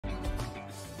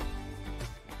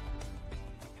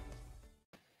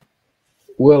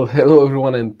Well, hello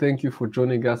everyone, and thank you for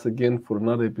joining us again for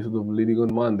another episode of Leading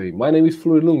on Monday. My name is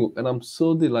Florin Lungu, and I'm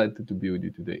so delighted to be with you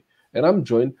today. And I'm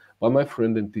joined by my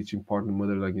friend and teaching partner,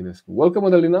 Madalina Ghinescu. Welcome,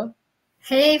 Madalina.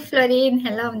 Hey, Florin.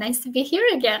 Hello. Nice to be here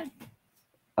again.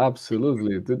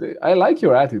 Absolutely. Today, I like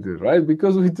your attitude, right?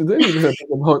 Because today we're going to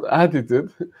talk about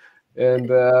attitude, and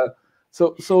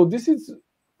so this is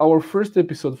our first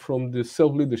episode from the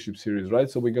self leadership series, right?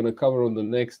 So we're going to cover on the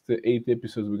next 8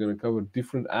 episodes. We're going to cover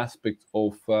different aspects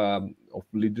of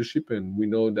leadership, and we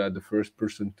know that the first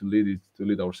person to lead is to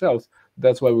lead ourselves.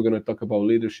 That's why we're going to talk about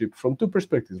leadership from two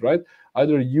perspectives, right?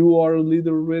 Either you are a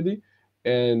leader already,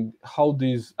 and how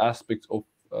these aspects of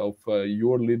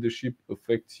your leadership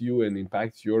affects you and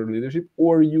impacts your leadership,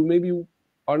 or you maybe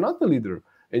are not a leader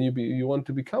and you want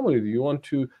to become a leader, you want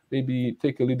to maybe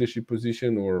take a leadership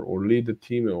position or lead a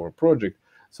team or a project.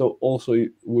 So also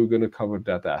we're going to cover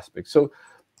that aspect. So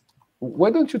why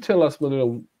don't you tell us,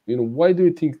 Madonna, why do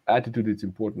you think attitude is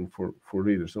important for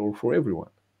leaders or for everyone?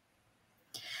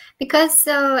 Because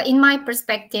in my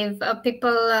perspective,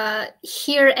 people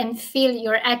hear and feel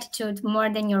your attitude more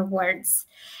than your words.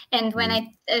 And when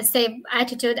I say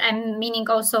attitude, I'm meaning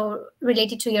also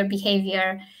related to your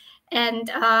behavior.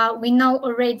 And we know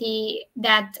already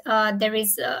that there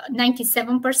is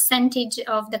 97%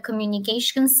 of the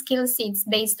communication skills. It's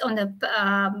based on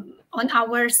on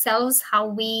ourselves, how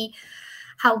we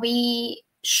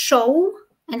show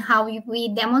and how we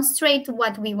demonstrate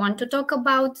what we want to talk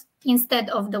about instead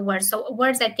of the words. So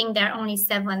words, I think they're only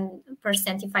 7%,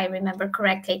 if I remember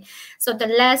correctly. So the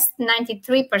last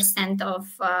 93% of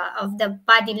the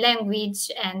body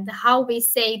language and how we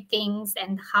say things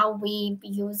and how we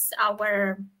use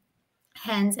our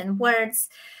hands and words,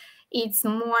 it's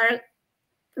more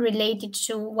related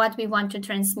to what we want to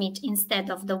transmit instead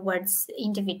of the words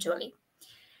individually.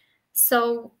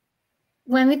 So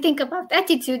when we think about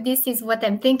attitude, this is what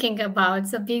I'm thinking about.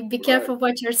 So be careful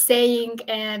what you're saying,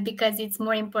 because it's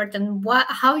more important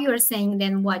how you're saying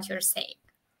than what you're saying.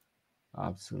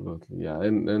 Absolutely, yeah,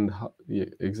 and yeah,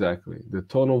 exactly, the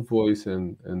tone of voice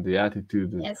and the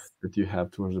attitude Yes. that you have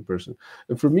towards the person.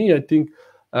 And for me, I think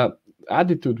uh,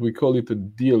 attitude, we call it a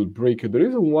deal breaker. The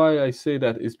reason why I say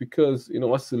that is because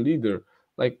as a leader,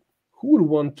 like, who would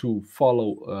want to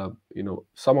follow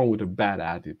someone with a bad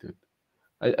attitude?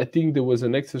 I think there was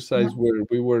an exercise where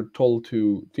we were told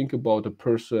to think about a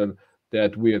person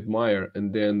that we admire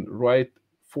and then write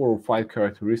 4 or 5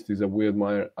 characteristics that we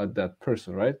admire at that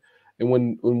person, right? And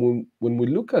when we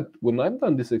look at, when I've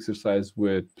done this exercise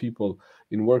with people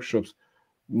in workshops,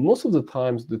 most of the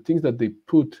times the things that they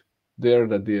put there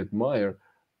that they admire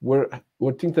were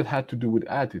things that had to do with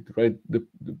attitude, right? The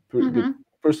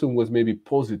person was maybe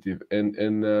positive and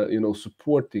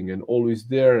supporting and always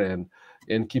there and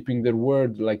keeping their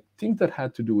word, like things that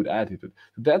had to do with attitude.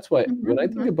 So that's why when I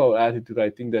think about attitude,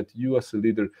 I think that you as a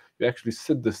leader, you actually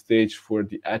set the stage for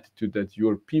the attitude that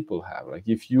your people have. Like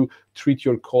if you treat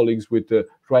your colleagues with the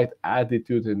right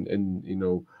attitude and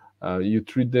you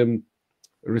treat them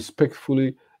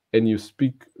respectfully and you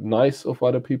speak nice of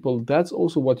other people, that's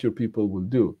also what your people will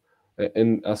do.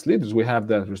 And as leaders, we have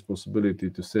that responsibility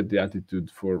to set the attitude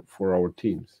for our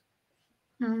teams.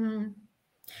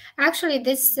 Actually,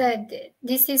 this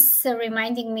is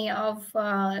reminding me of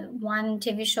one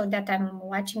TV show that I'm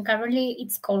watching currently.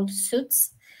 It's called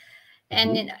Suits.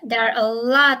 And there are a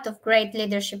lot of great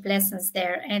leadership lessons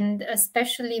there, and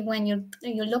especially when you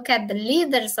look at the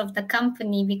leaders of the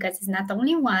company, because it's not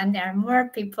only one, there are more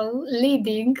people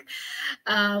leading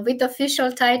with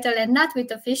official title and not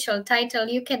with official title.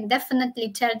 You can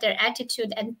definitely tell their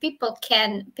attitude, and people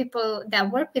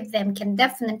that work with them can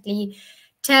definitely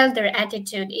tell their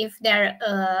attitude if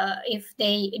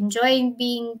they enjoy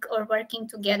being or working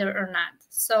together or not.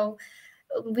 So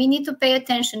we need to pay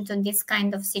attention to this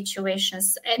kind of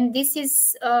situations. And this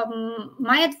is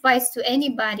my advice to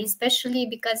anybody, especially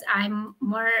because I'm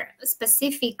more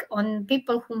specific on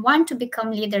people who want to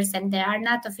become leaders and they are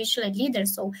not officially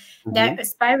leaders, so they're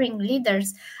aspiring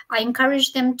leaders. I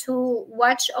encourage them to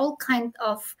watch all kinds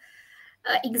of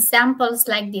examples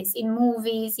like this in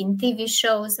movies, in TV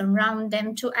shows around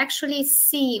them, to actually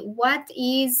see what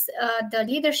is the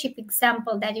leadership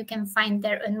example that you can find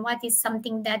there and what is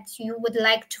something that you would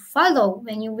like to follow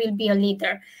when you will be a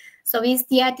leader. So is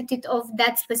the attitude of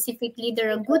that specific leader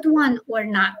a good one or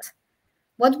not?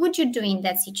 What would you do in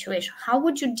that situation? How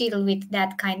would you deal with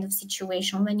that kind of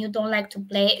situation when you don't like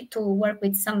to work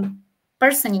with some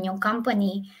person in your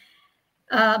company,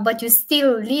 but you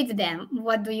still lead them?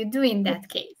 What do you do in that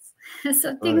case?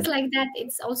 So things like that,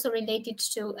 it's also related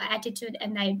to attitude.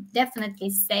 And I definitely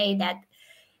say that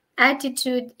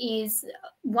attitude is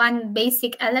one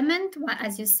basic element,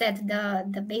 as you said,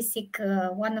 the basic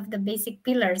one of the basic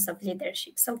pillars of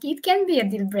leadership. So it can be a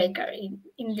deal breaker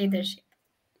in leadership.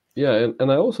 Yeah,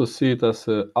 and I also see it as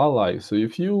an ally. So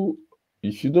if you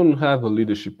don't have a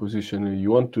leadership position and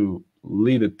you want to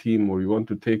lead a team or you want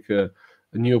to take a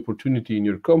new opportunity in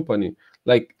your company,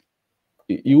 like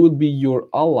it would be your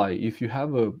ally if you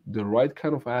have the right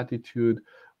kind of attitude,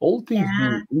 all things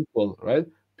being Yeah, equal, right?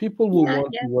 People will yeah,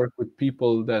 want to yeah. work with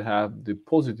people that have the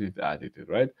positive attitude,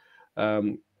 right?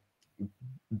 Um,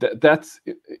 that's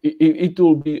it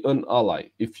will be an ally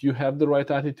if you have the right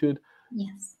attitude.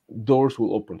 Yes, Doors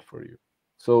will open for you.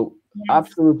 So yes,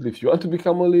 absolutely, if you want to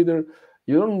become a leader,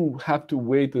 you don't have to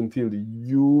wait until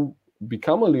you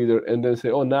become a leader and then say,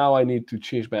 "Oh, now I need to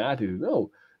change my attitude." No,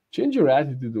 change your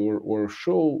attitude or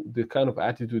show the kind of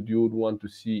attitude you would want to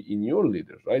see in your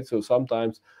leaders, right? So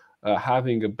sometimes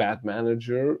having a bad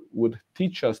manager would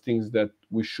teach us things that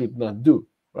we should not do,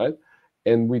 right?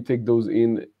 And we take those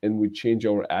in and we change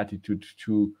our attitude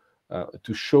to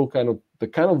show kind of the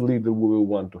kind of leader we will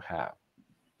want to have.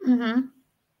 mm-hmm.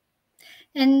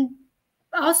 And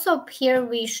also here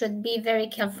we should be very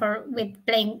careful with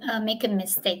playing making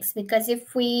mistakes, because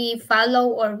if we follow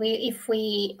or if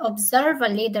we observe a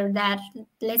leader that,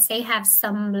 let's say, have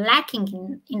some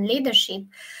lacking in leadership,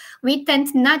 we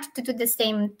tend not to do the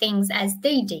same things as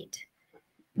they did.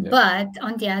 Yeah. But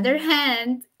on the other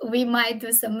hand, we might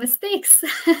do some mistakes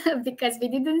because we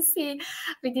didn't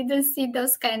see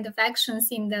those kind of actions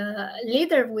in the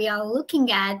leader we are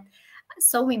looking at.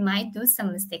 So we might do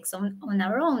some mistakes on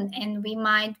our own, and we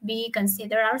might be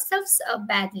consider ourselves a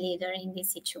bad leader in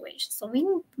this situation. So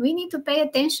we need to pay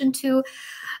attention to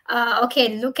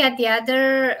okay, look at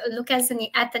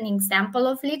an example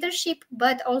of leadership,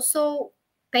 but also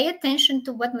pay attention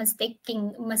to what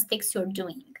mistakes you're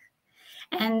doing.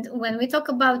 And when we talk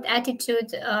about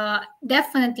attitude,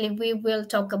 definitely we will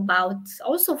talk about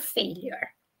also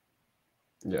failure,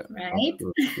 Yeah, right?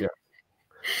 absolutely. Yeah,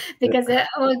 Because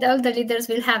all the leaders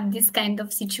will have this kind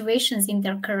of situations in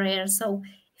their career. So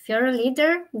if you're a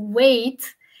leader,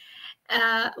 wait.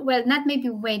 Well, not maybe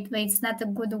wait's not a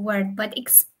good word, but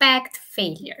expect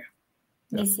failure.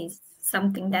 yeah, This is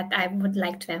something that I would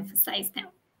like to emphasize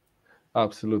now.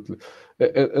 absolutely.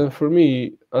 And for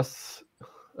me, as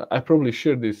I probably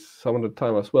share this some of the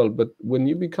time as well, but when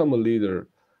you become a leader,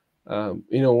 on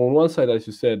one side, as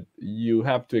you said, you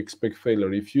have to expect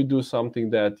failure. If you do something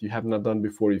that you have not done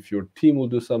before, if your team will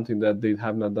do something that they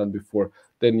have not done before,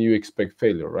 then you expect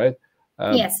failure, right?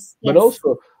 Yes, But yes,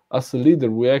 also, as a leader,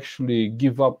 we actually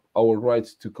give up our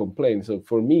rights to complain. So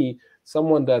for me,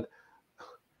 someone that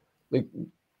like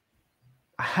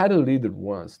I had a leader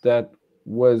once that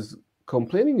was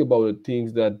complaining about the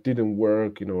things that didn't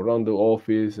work, around the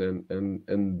office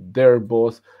and their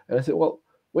boss. And I said, well,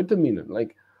 wait a minute,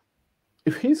 like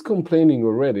if he's complaining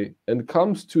already and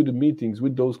comes to the meetings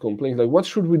with those complaints, like what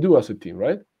should we do as a team,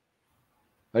 right?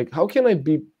 Like how can I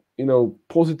be,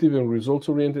 positive and results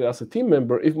oriented as a team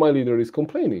member if my leader is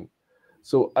complaining?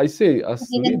 So I say, I as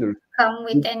a didn't leader, come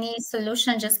with any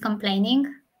solution, just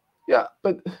complaining. yeah,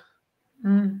 but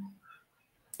Mm.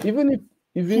 even if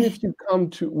even if you come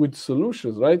to with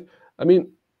solutions, right? I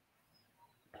mean,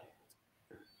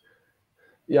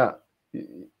 yeah,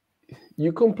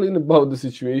 you complain about the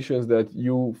situations that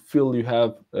you feel you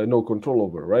have no control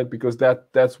over, right? Because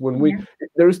that's when we Yeah,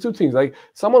 there is two things, like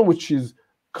someone which is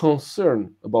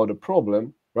concerned about a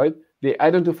problem, right? They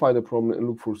identify the problem and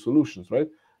look for solutions, right?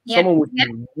 yeah, Someone which yeah,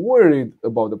 is worried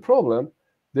about the problem,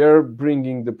 they're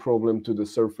bringing the problem to the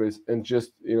surface and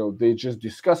just they just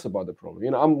discuss about the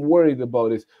problem. I'm worried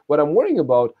about this. What I'm worrying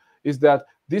about is that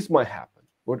this might happen,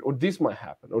 or this might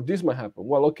happen, or this might happen.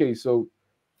 Well, okay, so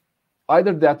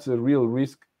either that's a real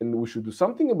risk and we should do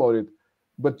something about it,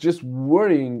 but just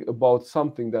worrying about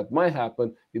something that might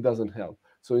happen, it doesn't help.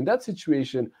 So in that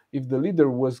situation, if the leader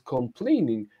was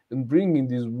complaining and bringing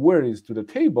these worries to the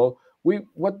table,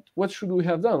 what should we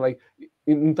have done? Like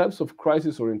in times of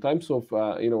crisis or in times of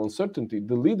uncertainty,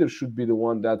 the leader should be the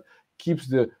one that keeps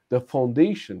the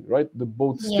foundation, right, the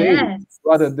boat steady, yes.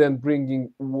 rather than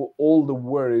bringing all the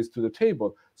worries to the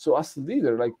table. So as a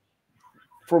leader, like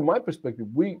from my perspective,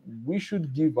 we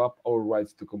should give up our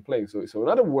rights to complain. So in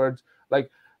other words,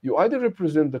 like you either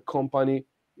represent the company,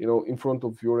 in front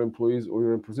of your employees, or you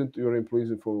represent your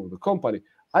employees in front of the company.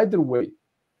 Either way,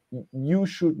 you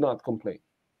should not complain.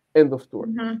 End of story.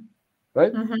 Mm-hmm,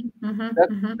 Right? mm-hmm, mm-hmm, That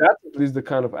mm-hmm, that's at least the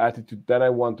kind of attitude that I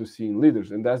want to see in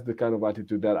leaders, and that's the kind of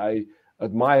attitude that I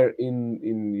admire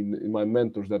in my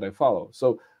mentors that I follow.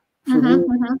 So for me,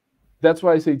 mm-hmm. that's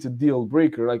why I say it's a deal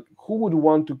breaker. Like who would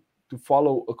want to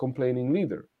follow a complaining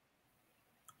leader?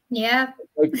 Yeah.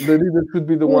 Like the leader should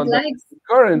be the Who would one that's like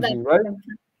that encouraging, right? kind of,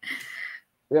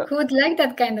 Yeah, who would like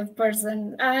that kind of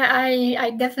person?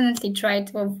 I definitely try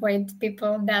to avoid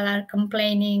people that are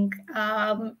complaining.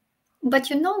 But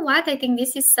you know what? I think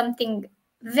this is something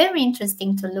very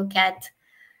interesting to look at.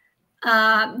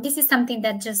 This is something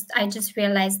that just I just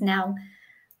realized now.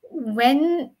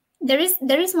 When there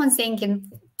is one saying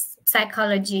in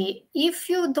psychology: if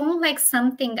you don't like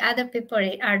something other people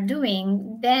are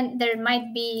doing, then there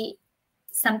might be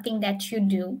something that you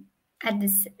do at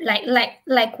this,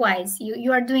 likewise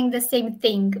you are doing the same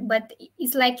thing, but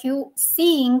it's like you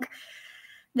seeing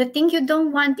the thing you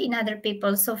don't want in other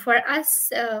people. So for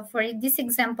us, for this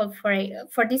example,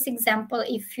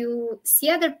 if you see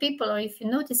other people or if you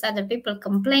notice other people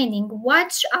complaining,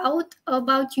 watch out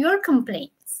about your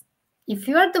complaints. If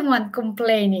you are the one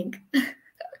complaining,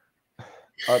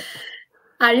 uh,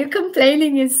 are you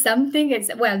complaining is something?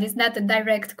 It's not a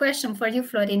direct question for you,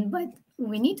 Florin, but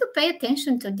we need to pay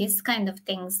attention to these kind of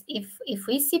things. If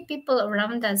we see people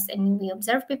around us and we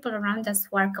observe people around us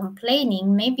who are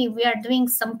complaining, maybe we are doing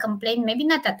some complaint, maybe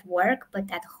not at work,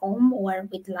 but at home or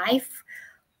with life,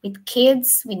 with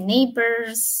kids, with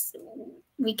neighbors.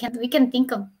 We can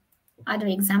think of other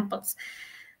examples.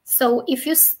 So if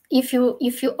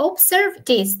you observe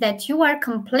this, that you are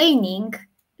complaining,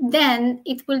 then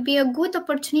it will be a good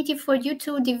opportunity for you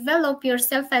to develop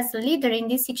yourself as a leader in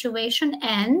this situation.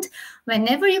 And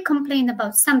whenever you complain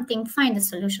about something, find a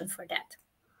solution for that.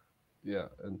 yeah,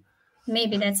 and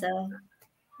Maybe that's a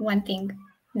one thing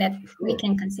that we sure.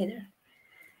 can consider.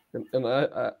 And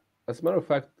as a matter of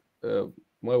fact, uh,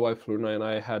 my wife Luna and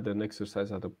I had an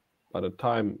exercise at a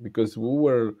time because we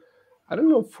were, I don't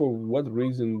know for what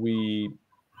reason we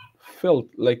felt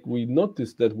like we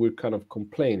noticed that we're kind of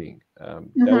complaining. That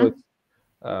was,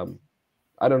 Mm-hmm. um,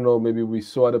 I don't know, maybe we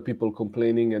saw other people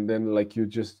complaining, and then like you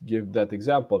just give that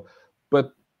example,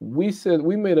 but we said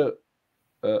we made a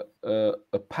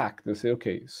pact and say,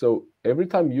 okay, so every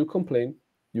time you complain,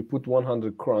 you put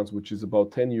 100 crowns, which is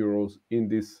about 10 euros, in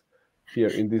this here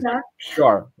in this Yeah.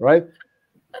 jar, right?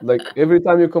 Like every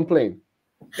time you complain,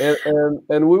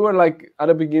 and we were like at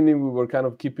the beginning we were kind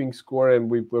of keeping score and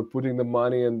we were putting the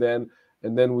money, and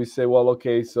then we say, well,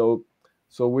 okay, so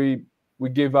we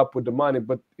gave up with the money,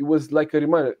 but it was like a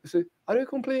reminder. Say, are you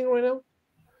complaining right now?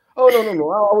 Oh, no, no,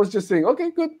 no. I was just saying, okay,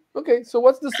 good, okay. So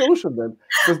what's the solution then?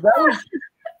 Because that was,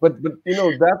 but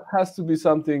that has to be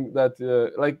something that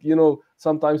like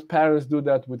sometimes parents do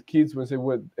that with kids when they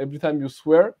would every time you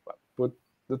swear, put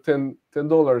the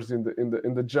 $10 in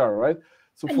the jar, right?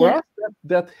 So for Yeah. us,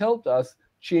 that helped us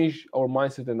change our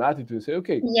mindset and attitude. Say,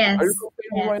 okay, are you Yes.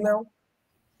 complaining right Yes. now?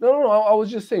 No, no, no. I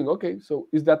was just saying, okay, so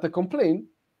is that a complaint?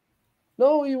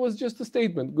 No, it was just a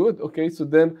statement. Good. Okay. So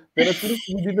then at least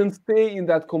we didn't stay in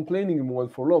that complaining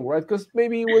mode for long, right? Because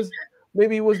maybe it was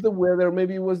the weather,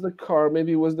 maybe it was the car,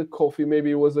 maybe it was the coffee, maybe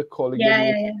it was a colleague, Yeah.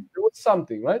 maybe Yeah. Yeah. it was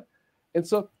something, right? And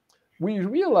so we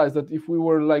realized that if we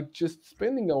were like just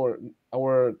spending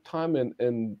our time and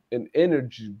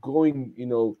energy going,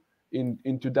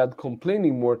 into that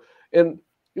complaining more, and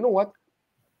you know what?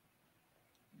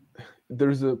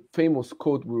 There's a famous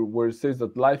quote where it says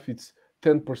that life is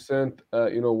 10%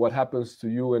 what happens to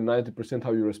you and 90%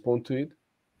 how you respond to it,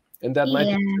 and that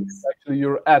 90% is Yes. actually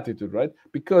your attitude, right?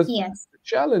 Because Yes. the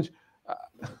challenge, uh,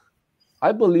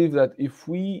 I believe that if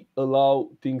we allow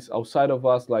things outside of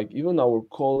us, like even our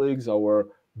colleagues, our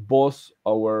boss,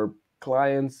 our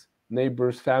clients,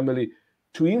 neighbors, family,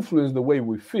 to influence the way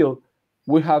we feel,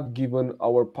 we have given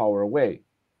our power away.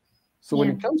 So when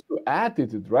Yeah. it comes to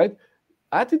attitude, right?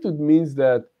 Attitude means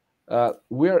that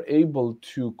we are able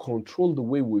to control the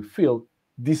way we feel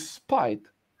despite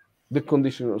the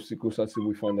condition or circumstances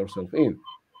we find ourselves in.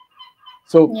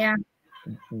 So Yeah.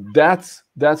 that's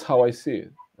how I see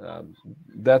it.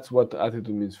 That's what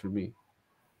attitude means for me.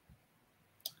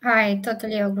 I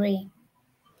totally agree.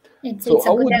 It's So it's a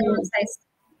how good would you? exercise.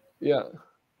 Yeah,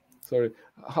 sorry.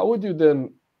 How would you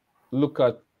then look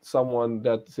at someone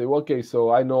that say, okay,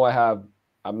 so I know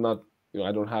I'm not,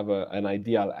 I don't have an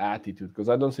ideal attitude, because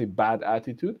I don't say bad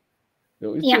attitude.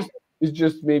 It's Yeah.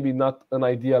 just maybe not an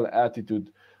ideal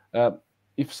attitude. Uh,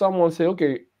 if someone say,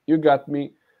 "Okay, you got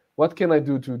me," what can I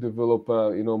do to develop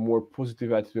a more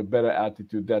positive attitude, a better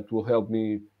attitude that will help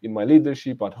me in my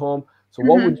leadership at home? So,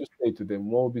 what would Mhm. you say to them?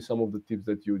 What would be some of the tips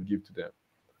that you would give to them?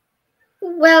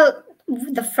 Well,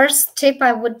 the first tip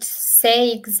I would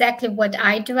say exactly what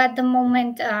I do at the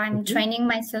moment. I'm Hmm. training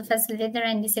myself as a leader,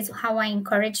 and this is how I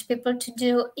encourage people to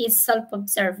do is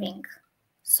self-observing. Okay.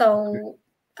 So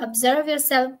observe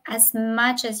yourself as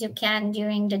much as you can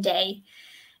during the day.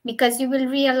 because you will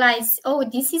realize, oh,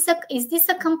 is this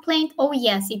a complaint? Oh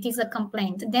yes, it is a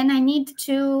complaint. Then I need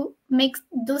to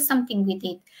do something with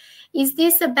it. Is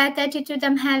this a bad attitude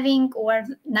I'm having, or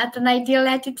not an ideal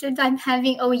attitude I'm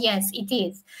having? Oh yes, it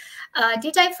is.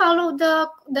 Did I follow the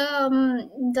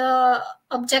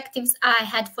objectives I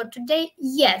had for today?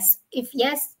 Yes. If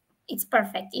yes, it's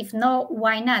perfect. If no,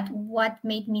 why not? What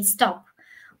made me stop?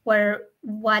 Or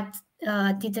what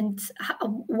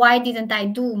why didn't I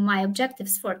do my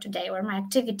objectives for today or my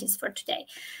activities for today?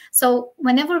 So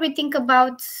whenever we think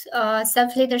about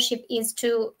self-leadership, is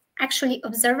to actually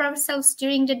observe ourselves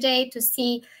during the day to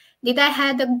see, did I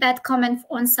had a bad comment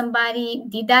on somebody?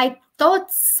 Did I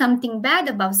thought something bad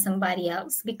about somebody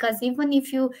else? Because even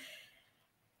if you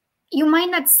might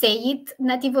not say it,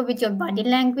 not even with your body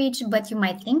language, but you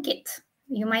might think it.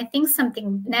 You might think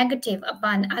something negative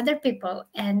upon other people.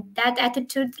 And that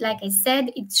attitude, like I said,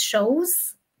 it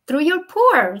shows through your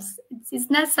pores. It's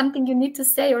not something you need to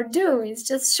say or do. It's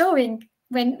just showing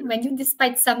when you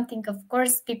despite something, of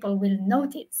course, people will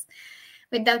notice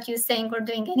without you saying or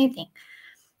doing anything.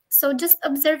 So just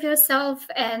observe yourself.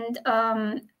 And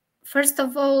first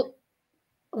of all,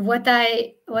 what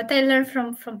I learned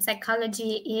from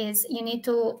psychology is you need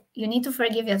to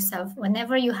forgive yourself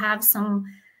whenever you have some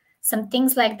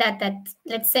things like that,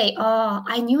 let's say, oh,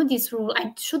 I knew this rule,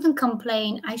 I shouldn't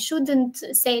complain, I shouldn't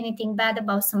say anything bad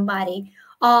about somebody,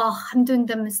 oh, I'm doing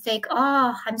the mistake,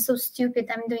 oh, I'm so stupid,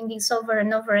 I'm doing this over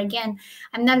and over again,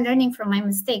 I'm not learning from my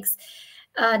mistakes.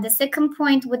 The second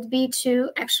point would be to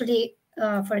actually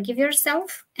forgive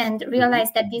yourself and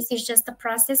realize that this is just a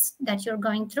process that you're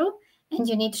going through, and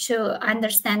you need to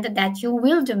understand that you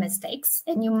will do mistakes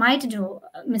and you might do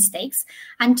mistakes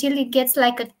until it gets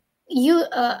like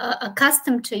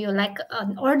accustomed to you, like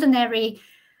an ordinary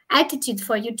attitude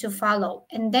for you to follow.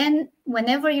 And then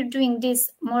whenever you're doing this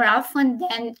more often,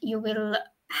 then you will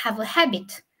have a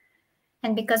habit.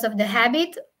 And because of the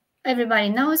habit, everybody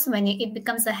knows when it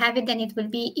becomes a habit, then it will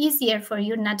be easier for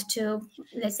you not to,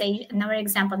 let's say, another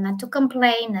example, not to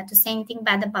complain, not to say anything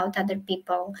bad about other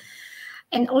people.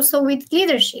 And also with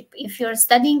leadership, if you're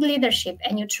studying leadership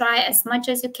and you try as much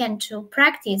as you can to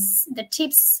practice the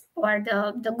tips or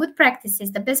the good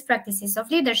practices, the best practices of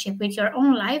leadership with your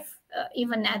own life,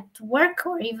 even at work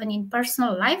or even in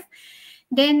personal life,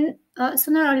 then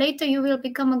sooner or later you will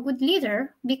become a good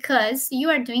leader because you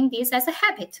are doing this as a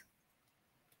habit.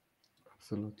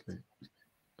 Absolutely.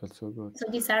 That's so good. So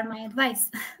these are my advice.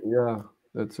 Yeah,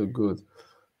 that's so good.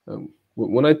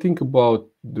 When I think about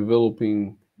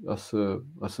developing as a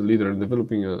leader and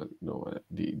developing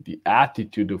the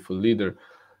attitude of a leader,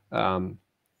 um,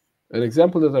 an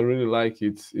example that I really like,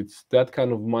 it's that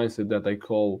kind of mindset that I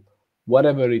call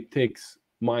whatever it takes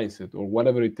mindset, or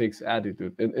whatever it takes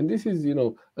attitude. And this is,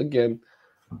 again,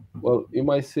 well, you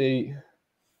might say,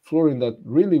 Florin, that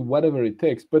really whatever it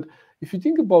takes. But if you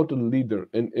think about a leader,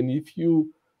 and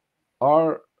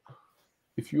are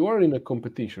if you are in a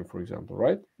competition, for example,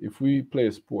 right? If we play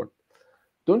a sport,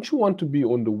 don't you want to be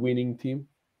on the winning team?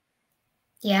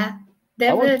 Yeah,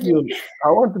 I want to be definitely. on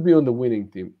I want to be on the winning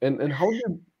team. And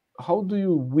how do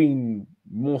you win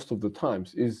most of the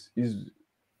times is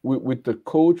with the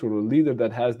coach or a leader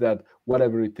that has that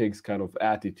whatever it takes kind of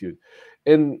attitude.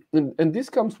 And this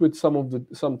comes with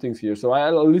some things here. So I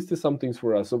listed some things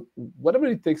for us. So whatever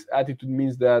it takes attitude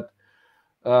means that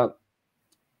uh,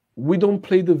 we don't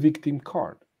play the victim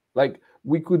card. Like,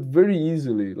 we could very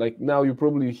easily, like, now you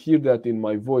probably hear that in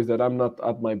my voice, that I'm not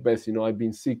at my best, I've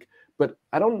been sick. But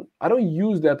I don't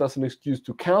use that as an excuse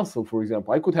to cancel. For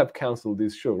example, I could have canceled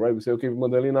this show, right? We say, okay,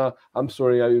 Madalina, I'm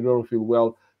sorry, I don't feel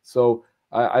well, so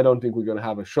I don't think we're going to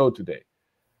have a show today.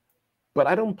 But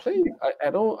I don't play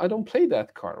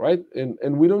that card, right?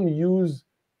 And we don't use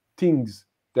things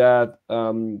that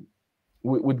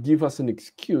would give us an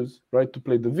excuse, right, to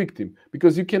play the victim,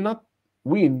 because you cannot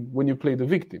win when you play the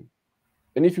victim.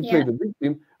 And if you play Yeah, the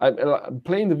victim,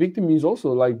 playing the victim means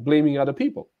also like blaming other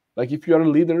people. Like, if you are a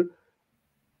leader,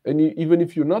 and even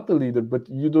if you're not the leader, but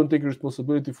you don't take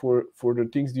responsibility for the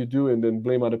things you do, and then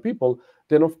blame other people,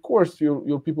 then of course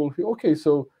your people feel, okay,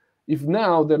 so if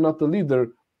now they're not the leader,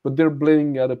 but they're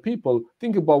blaming other people,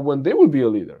 think about when they will be a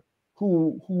leader,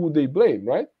 who would they blame,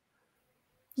 right?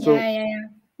 yeah, So yeah,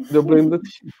 they'll yeah. blame the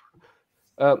team.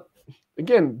 Uh,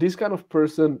 Again, this kind of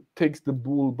person takes the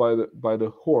bull by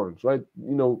the horns, right?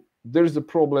 There's a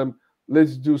problem,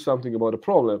 let's do something about the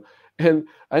problem. And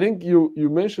I think you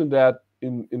mentioned that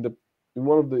in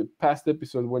one of the past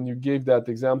episodes, when you gave that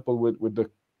example with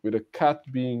a cat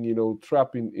being,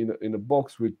 trapped in a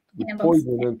box with In a box.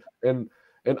 poison, and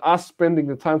us spending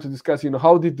the time to discuss,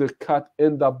 how did the cat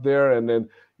end up there, and then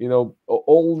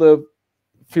all the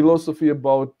philosophy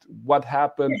about what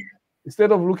happened,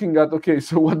 instead of looking at, okay,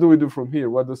 so what do we do from here,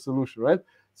 what the solution, right?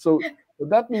 So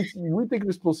that means we take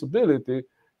responsibility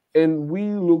and we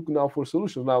look now for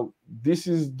solutions. Now this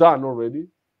is done already,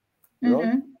 you know,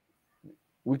 Mm-hmm.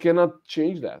 we cannot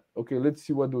change that. Okay, let's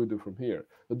see what do we do from here.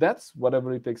 So that's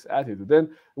whatever it takes attitude.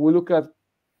 Then we look at,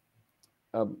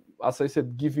 as I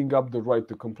said, giving up the right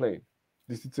to complain.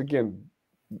 This is again,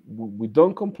 we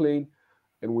don't complain,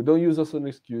 and we don't use as an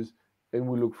excuse, and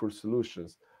we look for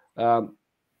solutions. Um,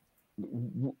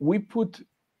 we put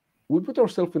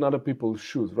ourselves in other people's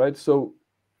shoes, right? So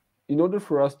in order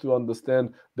for us to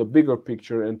understand the bigger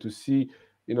picture and to see,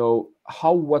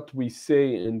 how what we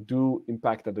say and do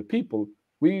impact other people,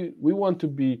 we want to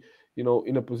be,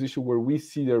 in a position where we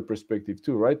see their perspective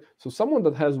too, right? So someone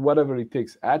that has whatever it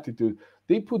takes attitude,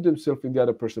 they put themselves in the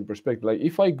other person's perspective. Like,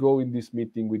 if I go in this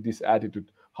meeting with this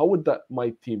attitude, how would that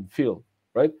my team feel,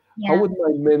 right? How Yeah. would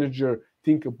my manager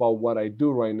think about what I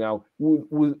do right now?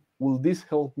 Will this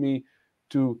help me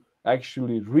to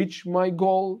actually reach my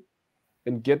goal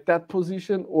and get that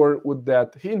position, or would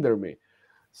that hinder me?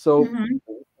 So Mm-hmm.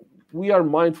 we are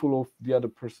mindful of the other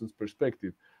person's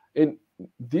perspective, and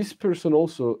this person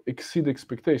also exceed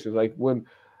expectations. Like, when,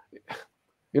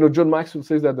 John Maxwell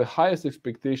says that the highest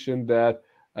expectation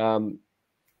um,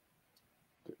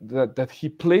 that he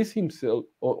places himself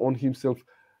on himself,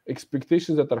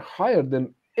 expectations that are higher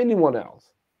than anyone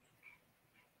else.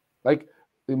 Like,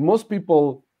 most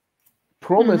people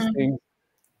promise Mm-hmm.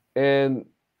 things,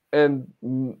 and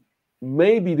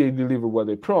maybe they deliver what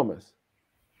they promise,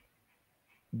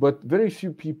 but very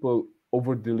few people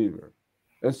over deliver.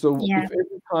 And so, Yeah. if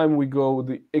every time we go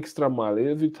the extra mile,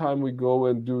 every time we go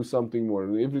and do something more,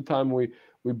 every time we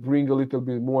bring a little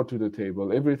bit more to the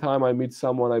table, every time I meet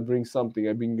someone, I bring something,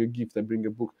 I bring a gift, I bring a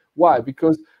book. Why?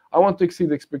 Because I want to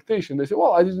exceed expectation. They say,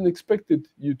 well, I didn't expect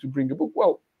you to bring a book.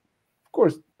 Well, of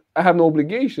course, I have no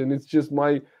obligation. It's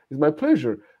my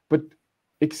pleasure. But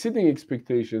exceeding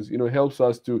expectations, helps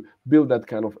us to build that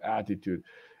kind of attitude.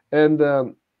 And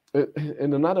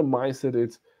and another mindset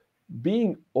is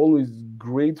being always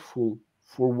grateful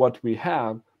for what we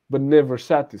have, but never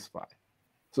satisfied.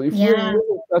 So if we're Yeah.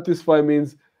 never satisfied,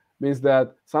 means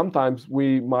that sometimes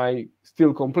we might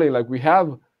still complain. Like, we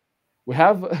have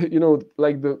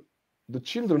like the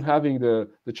children having the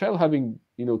child having,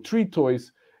 three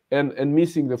toys, and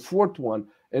missing the fourth one,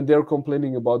 and they're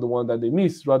complaining about the one that they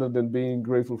missed, rather than being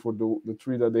grateful for the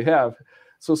three that they have.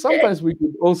 So sometimes we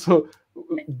could also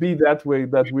be that way,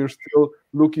 that we're still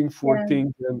looking for Yeah.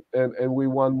 things, and we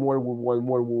want more, we want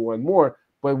more, we want more,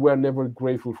 but we're never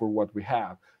grateful for what we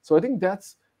have. So I think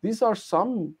these are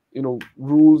some,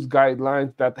 rules,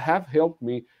 guidelines that have helped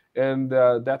me, and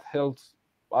that helps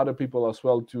other people as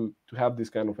well to have this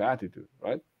kind of attitude,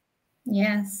 right?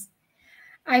 Yes.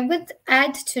 I would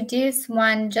add to this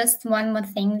one just one more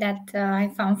thing that I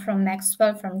found from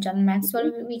Maxwell, from John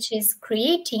Maxwell, which is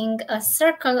creating a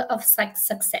circle of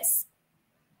success.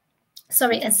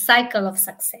 Sorry, a cycle of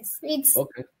success. It's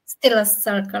Okay. still a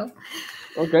circle.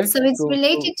 Okay. So it's So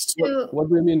related what to, what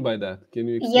do you mean by that? Can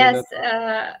you explain yes,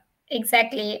 that?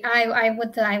 exactly. I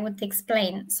would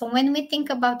explain. So when we think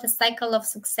about the cycle of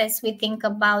success, we think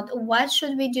about what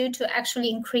should we do to actually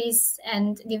increase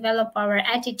and develop our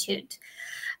attitude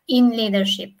in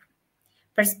leadership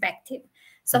perspective.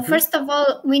 So Mm-hmm. first of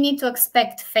all, we need to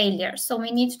expect failure. So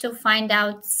we need to find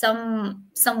out some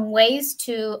ways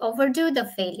to overdo the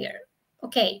failure.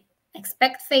 Okay,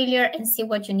 expect failure and see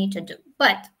what you need to do.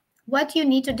 But what you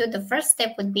need to do, the first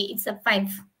step would be, it's a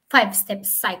five step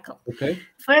cycle. Okay.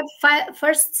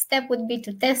 First step would be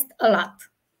to test a lot.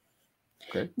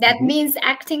 Okay. That Mm-hmm. means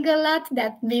acting a lot.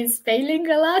 That means failing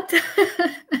a lot.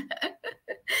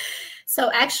 So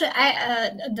actually,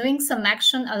 doing some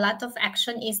action, a lot of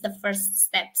action is the first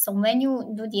step. So when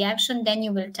you do the action, then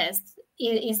you will test: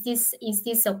 is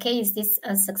this okay? Is this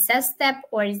a success step,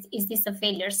 or is this a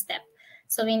failure step?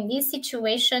 So in this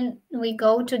situation, we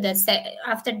go to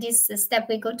after this step,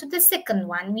 we go to the second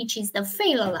one, which is the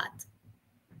fail a lot.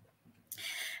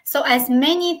 So as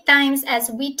many times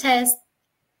as we test,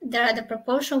 the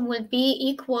proportion will be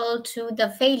equal to the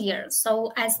failure.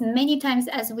 So as many times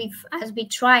as we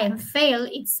try and fail,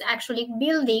 it's actually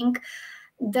building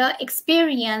the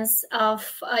experience of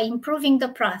improving the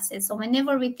process. So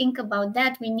whenever we think about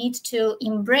that, we need to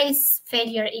embrace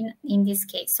failure in this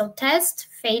case. So test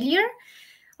failure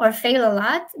or fail a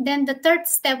lot. Then the third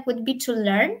step would be to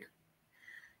learn.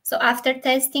 So after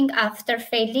testing, after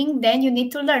failing, then you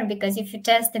need to learn, because if you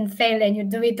test and fail and you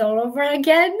do it all over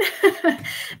again,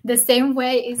 the same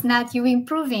way is not you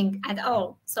improving at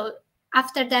all. So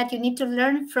after that, you need to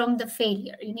learn from the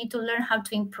failure. You need to learn how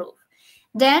to improve.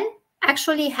 Then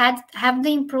actually have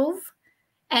the improve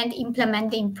and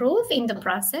implement the improve in the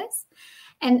process.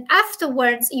 And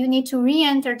afterwards, you need to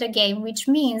re-enter the game, which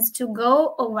means to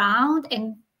go around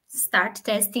and start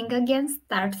testing again,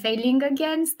 start failing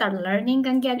again, start learning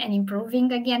again, and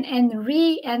improving again, and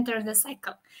re-enter the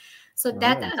cycle. So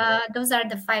that Nice. those are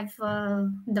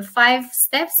the five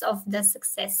steps of the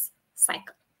success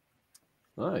cycle.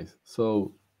 Nice.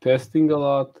 So testing a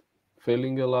lot,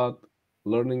 failing a lot,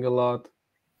 learning a lot.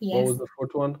 What Yes, was the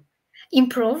fourth one?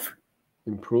 improve.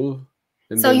 Improve,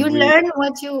 and So then re. you learn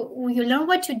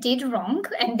what you did wrong,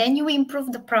 and then you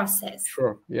improve the process.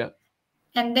 Sure. Yeah.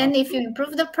 And then if you Absolutely.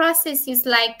 improve the process, it's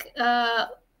like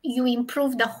you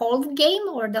improve the whole game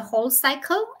or the whole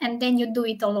cycle, and then you do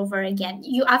it all over again.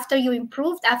 You after you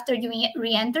improved, after you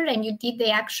re-entered and you did the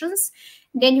actions,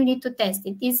 then you need to test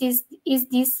it. Is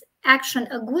this action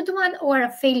a good one or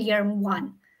a failure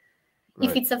one?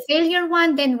 If Right. it's a failure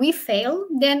one, then we fail.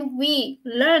 Then we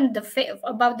learn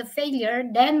about the failure.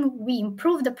 Then we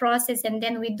improve the process, and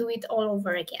then we do it all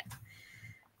over again.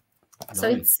 So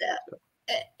Nice.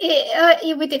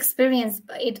 it's with experience,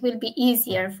 it will be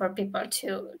easier for people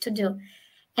to do.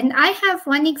 And I have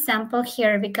one example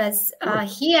here because Sure.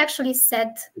 he actually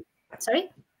said,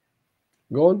 sorry,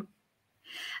 Go on.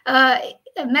 uh,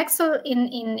 Maxwell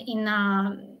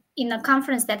in a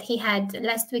conference that he had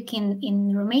last week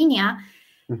in Romania.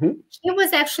 Mm-hmm. He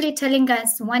was actually telling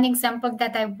us one example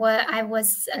that I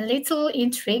was a little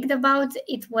intrigued about.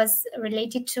 It was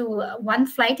related to one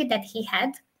flight that he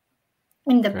had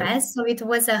in the Okay. past. So it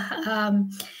was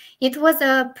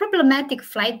a problematic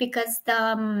flight because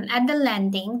at the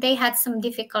landing they had some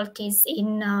difficulties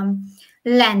in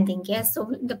landing. Yes,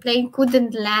 so the plane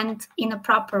couldn't land in a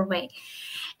proper way,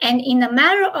 and in a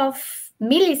matter of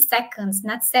milliseconds,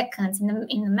 not seconds,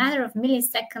 in a matter of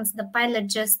milliseconds, the pilot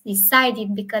just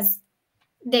decided because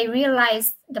the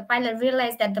pilot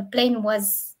realized that the plane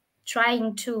was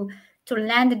trying to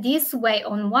land this way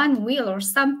on one wheel or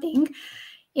something.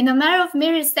 In a matter of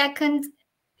milliseconds,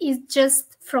 it's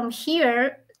just from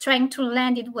here trying to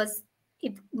land, it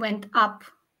went up,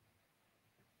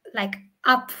 like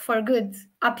up for good,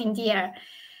 up in the air.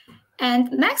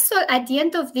 And Maxwell, at the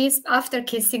end of this, after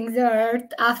kissing the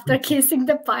earth, after kissing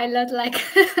the pilot, like,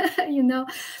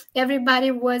 everybody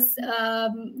was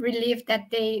relieved that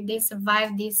they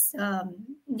survived this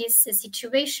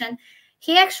situation.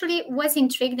 He actually was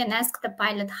intrigued and asked the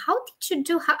pilot, how did you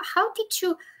do, how did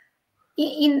you,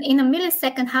 in a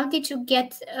millisecond, how did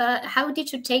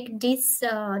you take this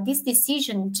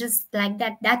decision just like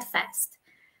that fast?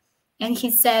 And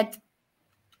he said,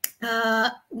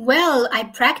 well, I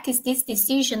practiced this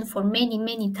decision for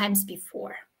many times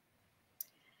before.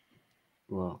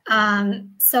 Wow. I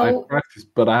So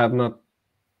practiced, but I have not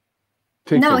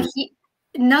no, taken it.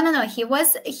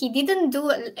 he didn't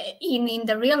do in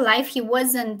the real life. He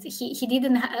didn't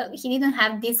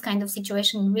have this kind of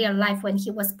situation in real life when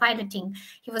he was piloting.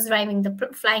 He was flying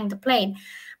the plane.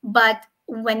 But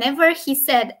whenever he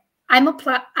said, I'm a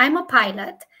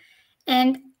pilot,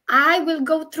 and I will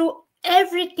go through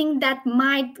everything that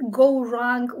might go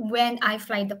wrong when I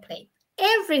fly the plane. Mhm.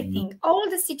 Everything, all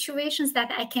the situations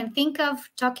that I can think of,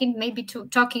 talking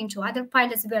to other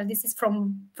pilots. Well, this is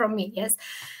from me, yes.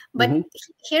 But Mhm.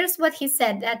 here's what he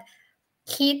said: that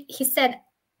he said,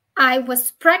 I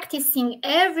was practicing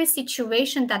every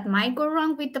situation that might go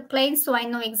wrong with the plane, so I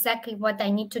know exactly what I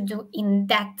need to do in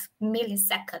that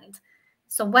millisecond.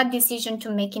 So what decision to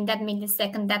make in that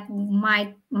millisecond that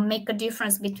might make a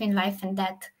difference between life and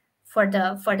death for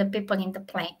the people in the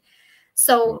plane. Wow.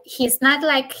 So he's not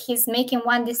like he's making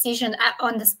one decision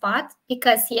on the spot,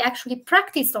 because he actually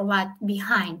practiced a lot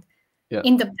behind Yeah.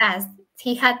 in the past.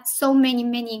 He had so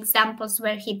many examples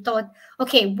where he thought,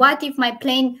 okay, what if my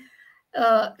plane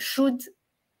should,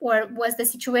 or was the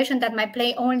situation that my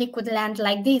plane only could land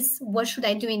like this? What should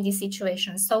I do in this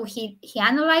situation? So he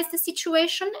analyzed the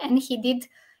situation, and he did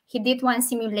one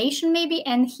simulation maybe,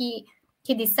 and he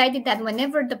decided that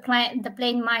whenever the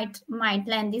plane might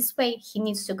land this way, he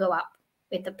needs to go up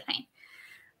with the plane.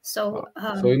 So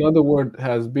So in other words,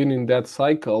 has been in that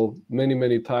cycle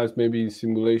many times, maybe in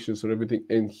simulations or everything,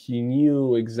 and he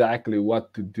knew exactly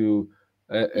what to do,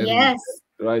 and yes,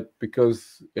 right,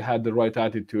 because he had the right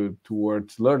attitude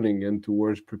towards learning and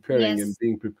towards preparing and yes.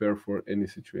 being prepared for any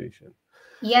situation.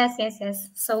 Yes.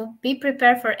 So be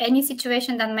prepared for any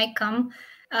situation that might come.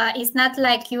 It's not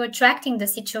like you attracting the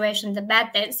situation, the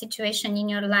bad situation in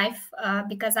your life,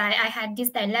 because I had this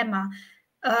dilemma.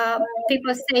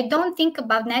 People say, don't think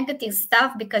about negative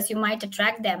stuff because you might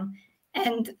attract them.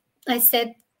 And I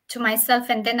said to myself,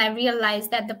 and then I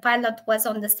realized that the pilot was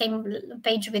on the same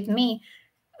page with me.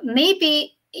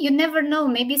 Maybe you never know,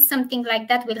 maybe something like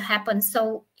that will happen.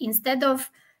 So instead of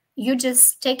you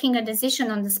just taking a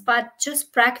decision on the spot,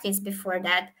 just practice before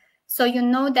that, so you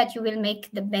know that you will make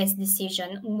the best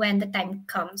decision when the time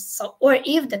comes, so, or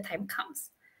if the time comes.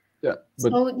 Yeah,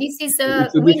 but So this is a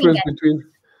it's a winning difference at. between,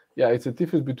 yeah, it's a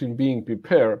difference between being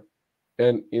prepared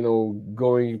and,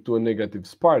 going to a negative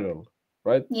spiral,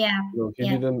 right? Yeah, He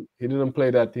yeah. didn't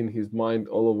play that in his mind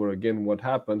all over again what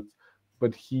happened,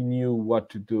 but he knew what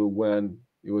to do when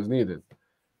it was needed.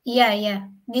 Yeah.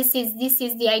 This is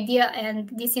the idea, and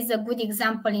this is a good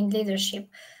example in leadership.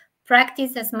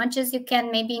 Practice as much as you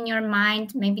can, maybe in your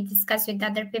mind, maybe discuss with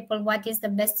other people what is the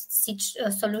best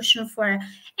solution for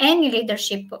any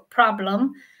leadership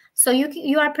problem, so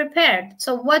you are prepared.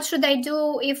 So what should I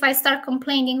do if I start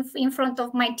complaining in front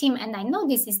of my team and I know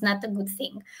this is not a good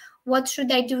thing? What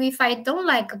should I do if I don't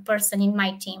like a person in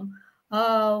my team?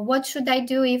 What should I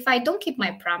do if I don't keep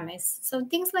my promise? So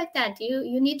things like that.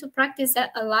 You need to practice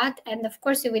a lot, and of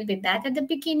course you will be bad at the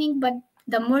beginning, but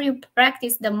the more you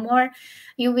practice, the more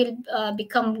you will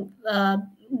become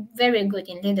very good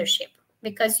in leadership,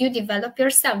 because you develop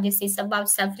yourself. This is about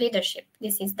self leadership.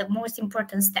 This is the most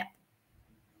important step.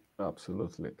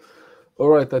 Absolutely. All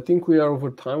right, I think we are over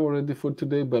time already for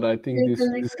today, but I think these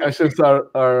Little bit. discussions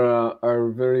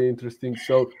are very interesting.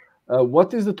 So,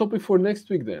 what is the topic for next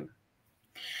week then?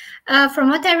 From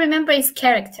what I remember, is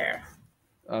character.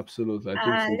 Absolutely, I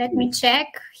think so Let too. me check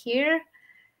here.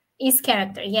 Is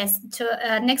character, yes.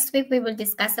 Next week we will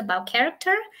discuss about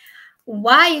character.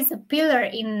 Why is a pillar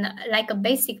in, like a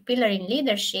basic pillar in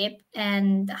leadership,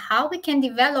 and how we can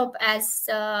develop as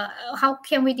how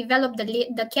can we develop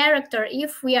the character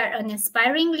if we are an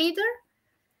inspiring leader,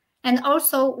 and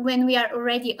also when we are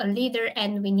already a leader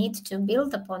and we need to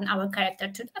build upon our character,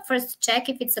 to first check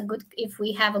if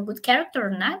we have a good character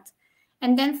or not,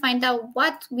 and then find out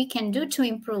what we can do to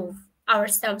improve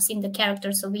ourselves in the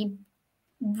character, so we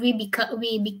become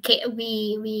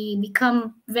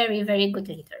very, very good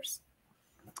leaders.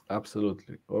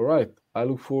 Absolutely. All right. I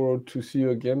look forward to see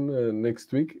you again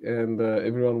next week, and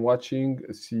everyone watching,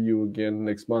 see you again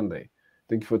next Monday.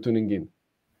 Thank you for tuning in.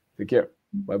 Take care.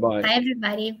 Bye bye. Bye,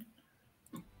 everybody.